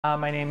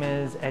My name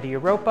is Eddie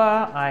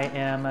Europa. I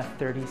am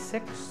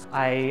 36.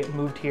 I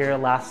moved here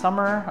last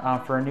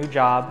summer for a new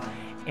job,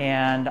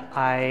 and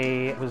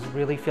I was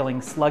really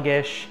feeling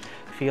sluggish,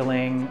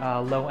 feeling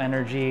low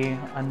energy,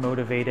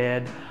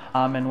 unmotivated.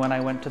 And when I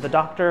went to the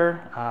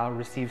doctor,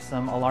 received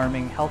some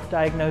alarming health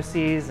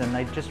diagnoses, and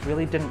I just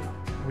really didn't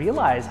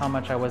realize how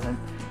much I wasn't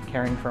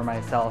caring for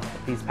myself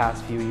these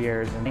past few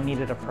years, and I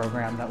needed a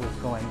program that was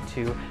going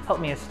to help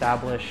me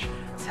establish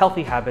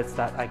healthy habits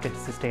that I could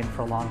sustain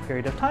for a long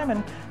period of time,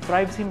 and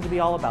Thrive seemed to be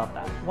all about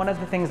that. One of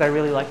the things I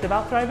really liked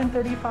about Thrive in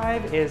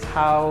 35 is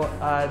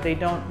how they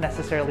don't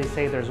necessarily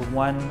say there's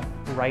one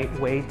right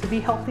way to be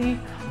healthy.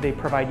 They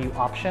provide you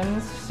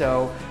options.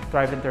 So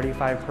Thrive in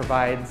 35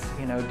 provides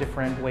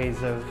different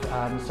ways of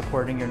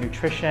supporting your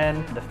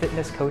nutrition. The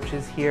fitness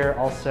coaches here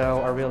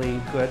also are really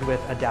good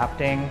with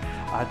adapting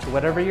to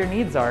whatever your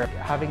needs are.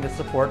 Having the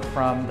support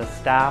from the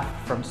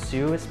staff, from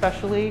Sue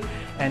especially,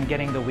 and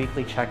getting the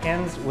weekly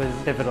check-ins was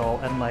pivotal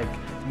and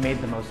made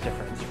the most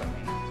difference for me.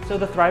 So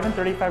the Thrive in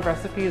 35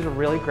 recipes were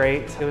really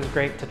great. It was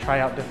great to try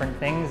out different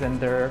things, and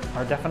there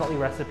are definitely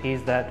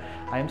recipes that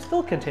I am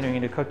still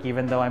continuing to cook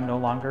even though I'm no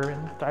longer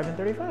in Thrive in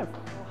 35.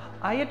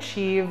 I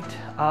achieved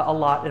a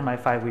lot in my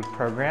 5-week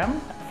program.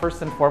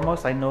 First and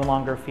foremost, I no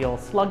longer feel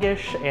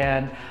sluggish,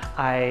 and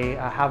I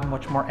have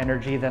much more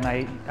energy than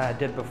I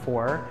did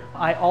before.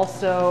 I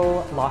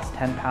also lost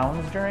 10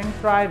 pounds during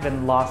Thrive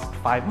and lost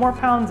 5 more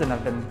pounds, and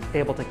I've been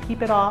able to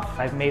keep it off.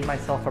 I've made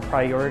myself a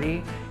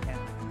priority